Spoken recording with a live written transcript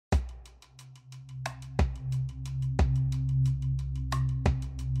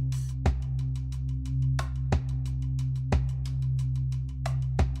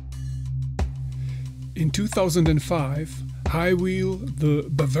In 2005, High Wheel, the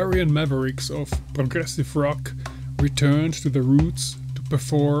Bavarian mavericks of progressive rock, returned to their roots to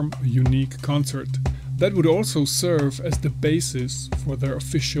perform a unique concert that would also serve as the basis for their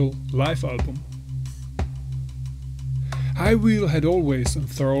official live album. High Wheel had always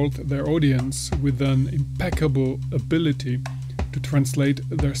enthralled their audience with an impeccable ability to translate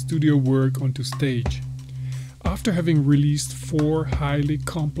their studio work onto stage. After having released 4 highly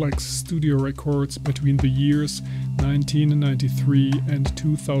complex studio records between the years 1993 and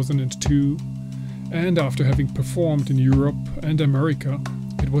 2002, and after having performed in Europe and America,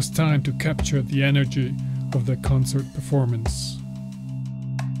 it was time to capture the energy of their concert performance.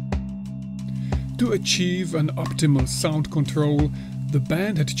 To achieve an optimal sound control, the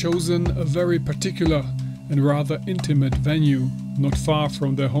band had chosen a very particular and rather intimate venue not far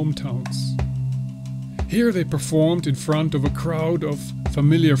from their hometowns. Here they performed in front of a crowd of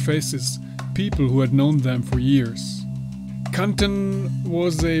familiar faces, people who had known them for years. Kant'n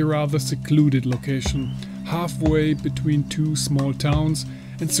was a rather secluded location, halfway between 2 small towns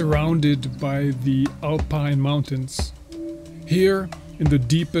and surrounded by the Alpine mountains. Here, in the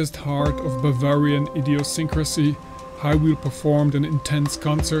deepest heart of Bavarian idiosyncrasy, High Wheel performed an intense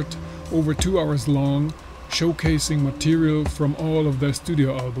concert over 2 hours long, showcasing material from all of their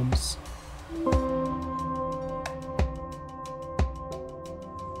studio albums.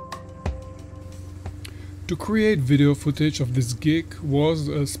 To create video footage of this gig was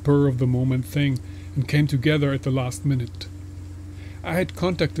a spur-of-the-moment thing and came together at the last minute. I had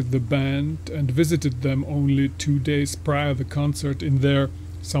contacted the band and visited them only 2 days prior to the concert in their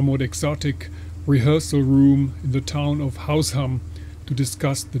somewhat exotic rehearsal room in the town of Hausham to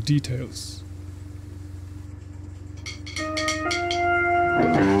discuss the details.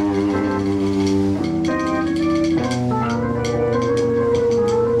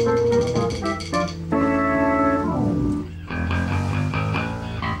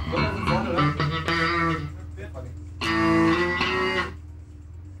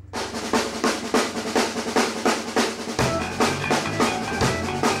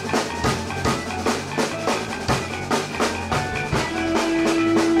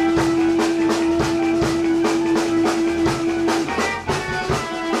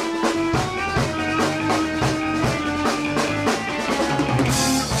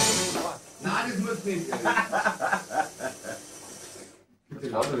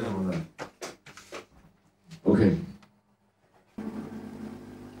 Okay.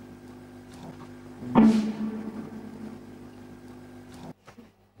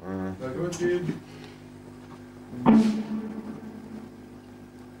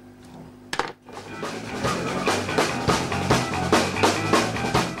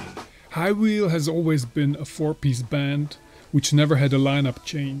 High Wheel has always been a 4-piece band, which never had a lineup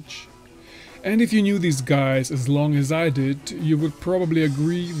change. And if you knew these guys as long as I did, you would probably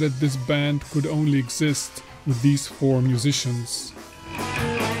agree that this band could only exist with these 4 musicians.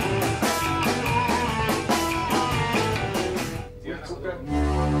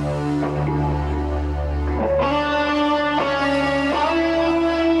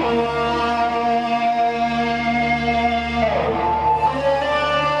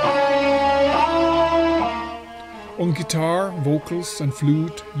 On guitar, vocals and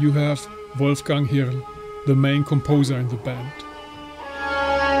flute you have Wolfgang Hierl, the main composer in the band.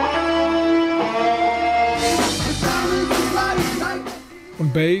 On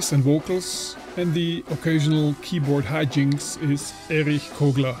bass and vocals and the occasional keyboard hijinks is Erich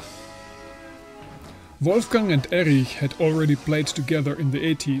Kogler. Wolfgang and Erich had already played together in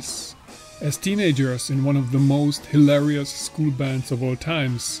the 80s, as teenagers in one of the most hilarious school bands of all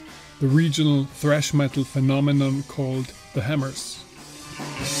times, the regional thrash metal phenomenon called the Hammers.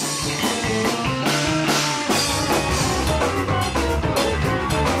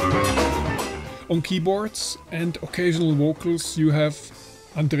 On keyboards and occasional vocals you have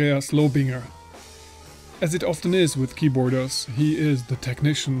Andreas Lobinger. As it often is with keyboarders, he is the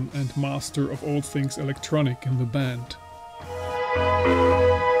technician and master of all things electronic in the band.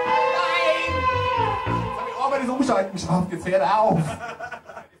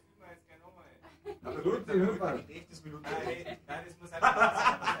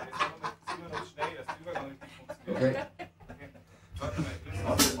 Okay.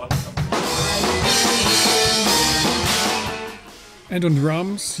 And on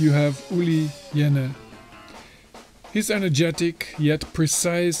drums you have Uli Jenne. His energetic yet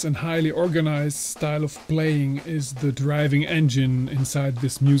precise and highly organized style of playing is the driving engine inside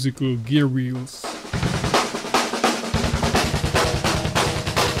this musical Gear Wheels.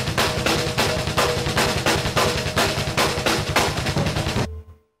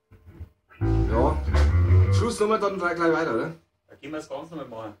 Ja. nochmal dann gleich weiter, oder? Da können wir das ganz nochmal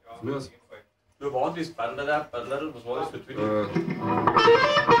machen. Ja, nur warten, wie es was war das für Töne?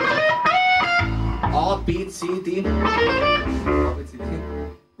 A, B, C, D. A, B, C, D.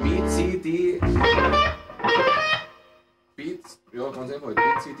 B, C, D. B, ja, ganz einfach. B,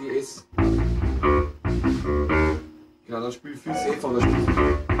 C, D, S. Genau, dann spiel viel F oder spiel.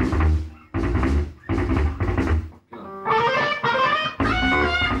 Genau.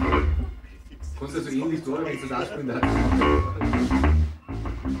 Kannst du so ähnlich tun, wenn du das ausspielen darfst.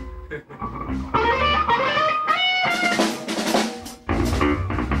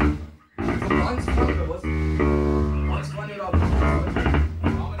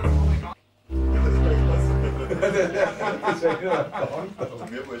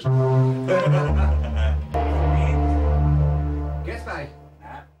 Geht's bei euch?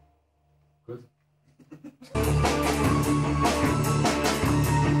 Nein. Gut.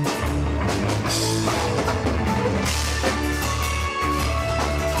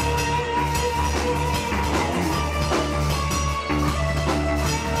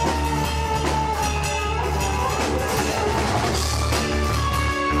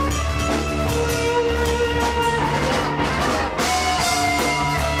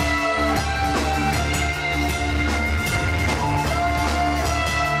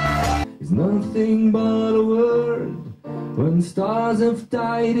 Nothing but a word when stars have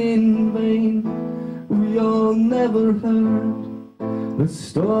died in vain. We all never heard the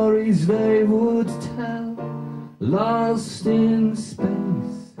stories they would tell, lost in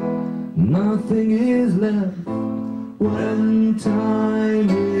space. Nothing is left when time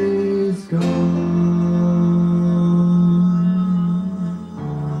is gone.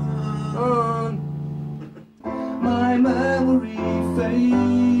 My memory fades.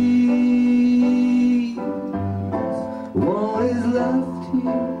 What is left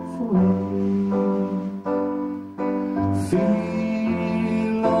here for me?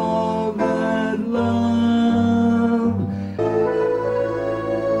 Feel all that love.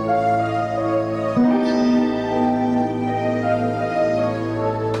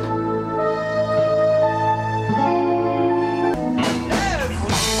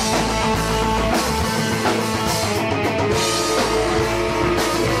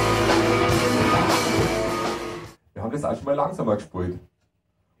 Wir haben das auch schon mal langsamer gespielt.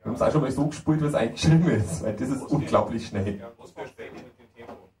 Wir haben es auch schon mal so gespielt, wie es eingeschrieben ist, weil das ist unglaublich schnell. Ja, was für Stelle mit dem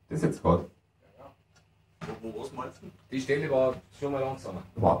Tempo? Das jetzt gerade. Was meinst du? Die Stelle war schon mal langsamer.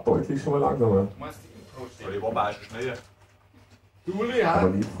 War deutlich schon mal langsamer. Du meinst die Intro-Stelle? Die war aber auch schon schneller. Du Uli, Aber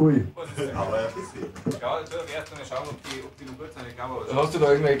nicht viel. Aber ein bisschen. Ja, jetzt werde ich erst mal schauen, ob die noch gut sind. Ich glaube, aber hast du da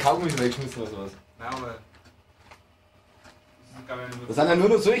irgendwelche Kaugummis weggeschmissen oder sowas? nein, aber. Das ist, glaube ich, nur. Da sind ja nur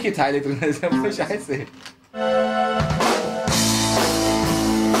noch solche Teile drin, das ist ja voll scheiße.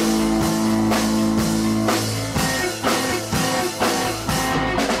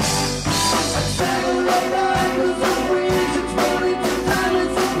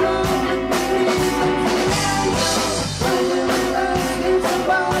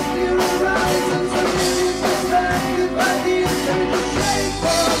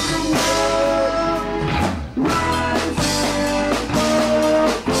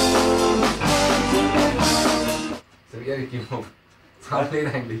 Erich gemacht. Das Tablet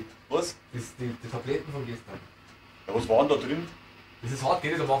eigentlich. Was? Die Tabletten von gestern. Ja, was war denn da drin? Das ist hart,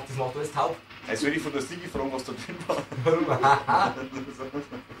 geht das macht alles taub. Jetzt werde ich von der Sigi fragen, was da drin war.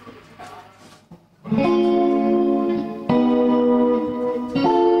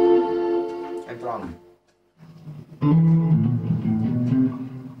 Ein Traum.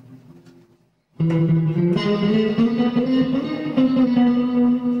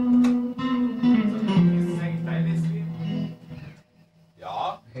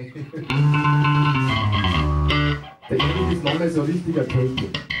 Ja. Der Erich ist manchmal so ein richtiger Kälte.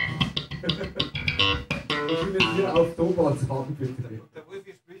 Ich will jetzt hier auf Tobans haben, bitte. Der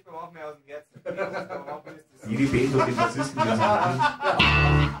Wolfi spricht mir manchmal aus dem Herzen. Jede Band hat den Bassisten gesagt.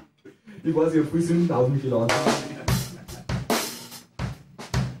 Ich weiß, ich habe viel Sünden auf mich geladen.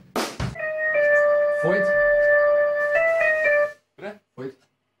 Volt. Bitte? Volt.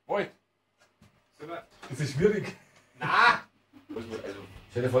 Volt. Das ist schwierig. Nein!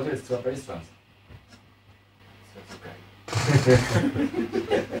 Stell dir vor, du hättest zwei Bassdrums. Das wäre so geil.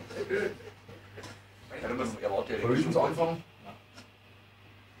 Von Rhythms anfangen?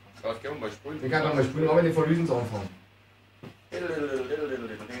 Ja, das können wir mal spielen. Wir können mal spielen, aber nicht von Rhythms anfangen. Die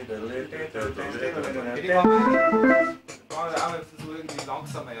waren auch so irgendwie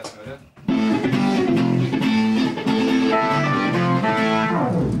langsamer erstmal, oder?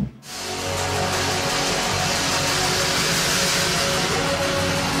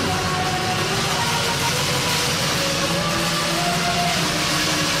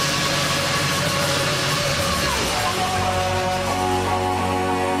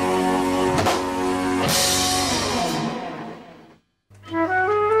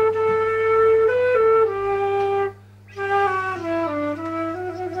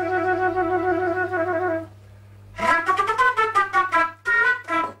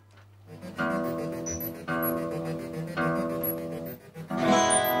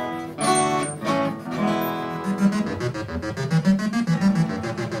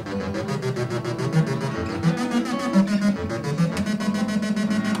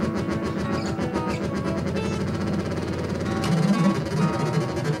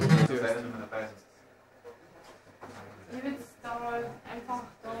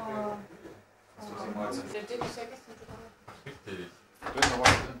 mal so. Richtig. Da ist noch was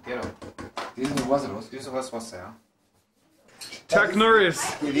drin. Genau. Das ist noch Wasser los. Das ist noch was Wasser, ja. Chuck Norris!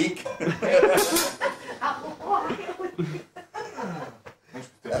 Geh weg!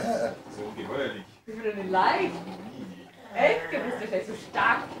 So ungeheuerlich. Ich bin doch nicht leicht. Echt? Du bist doch gleich so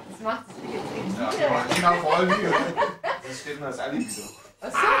stark. Das macht es jetzt nicht Ja, wieder. genau, vor allem hier. Das steht nur als Alibi so.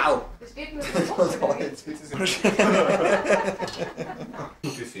 Achso, das steht nur so. Oh, jetzt wird es ja.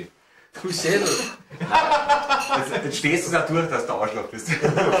 Buffet. Du Schädel! Jetzt stehst du da durch, dass du Arschloch bist. Im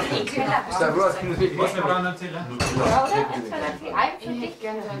Keller. Ist da was? Was wir brauchen erzählen? Ja, oder? Ein für dich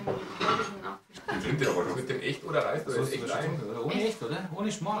gerne. Trinkt ihr aber noch mit dem echt oder reißt du das echt ein? Ohne echt, oder?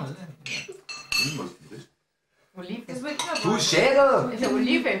 Ohne Schmal, oder? Olive. Das wird klar. Du Schädel! Ist ja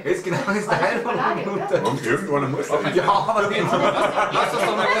Olive. Jetzt genau ist der Teil von der Minute. Und irgendwann muss er. Ja, aber den Lass uns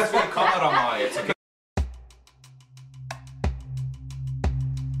doch mal erst für die Kamera mal jetzt. Okay?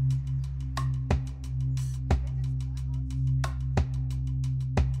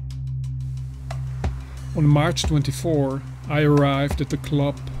 On March 24, I arrived at the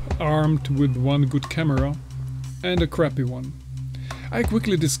club armed with one good camera and a crappy one. I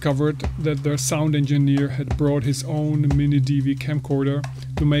quickly discovered that their sound engineer had brought his own mini DV camcorder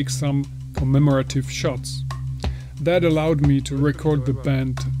to make some commemorative shots. That allowed me to record the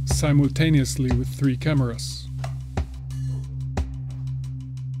band simultaneously with 3 cameras.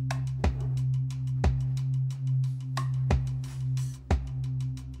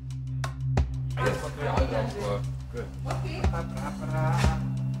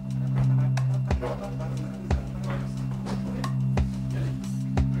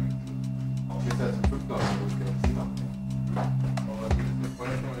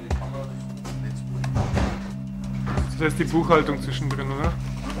 Das ist die Buchhaltung zwischendrin, oder?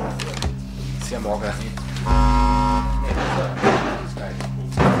 Sehr mager.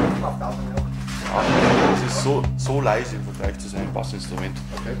 Es ist so leise im Vergleich zu seinem Bassinstrument.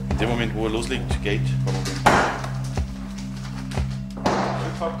 Okay. In dem Moment, wo er loslegt, geht.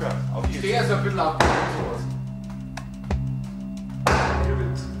 Ich stehe so ein bisschen ab.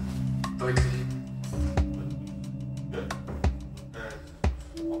 Deutlich.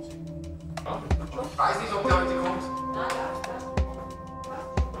 Ich weiß nicht, ob der heute kommt.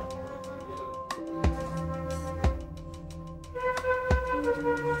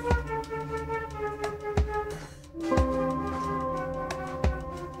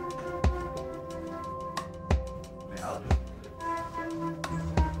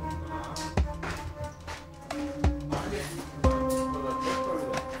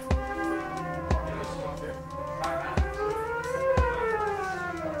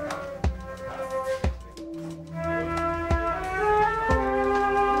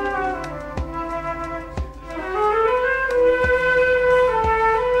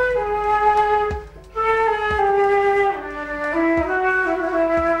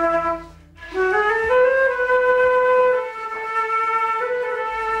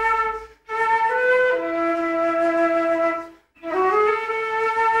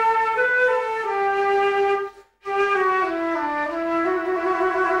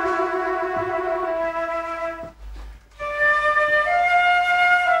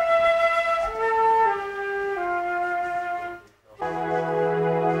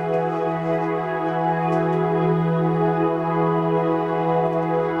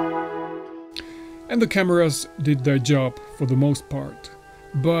 And the cameras did their job for the most part.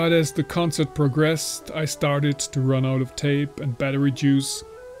 But as the concert progressed, I started to run out of tape and battery juice.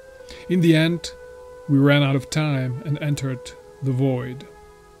 In the end, we ran out of time and entered the void.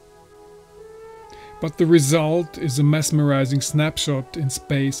 But the result is a mesmerizing snapshot in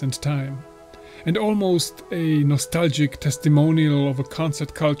space and time, and almost a nostalgic testimonial of a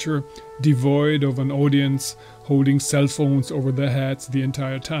concert culture devoid of an audience holding cell phones over their heads the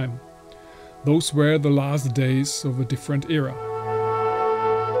entire time. Those were the last days of a different era.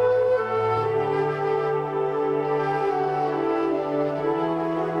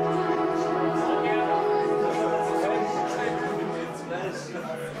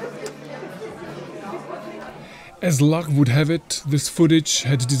 As luck would have it, this footage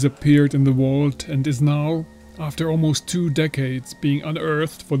had disappeared in the vault and is now, after almost 2 decades, being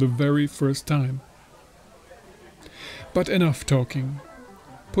unearthed for the very first time. But enough talking.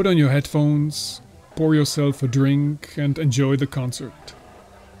 Put on your headphones, pour yourself a drink and enjoy the concert.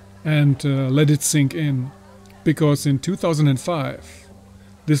 And let it sink in, because in 2005,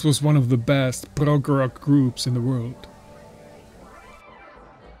 this was one of the best prog rock groups in the world.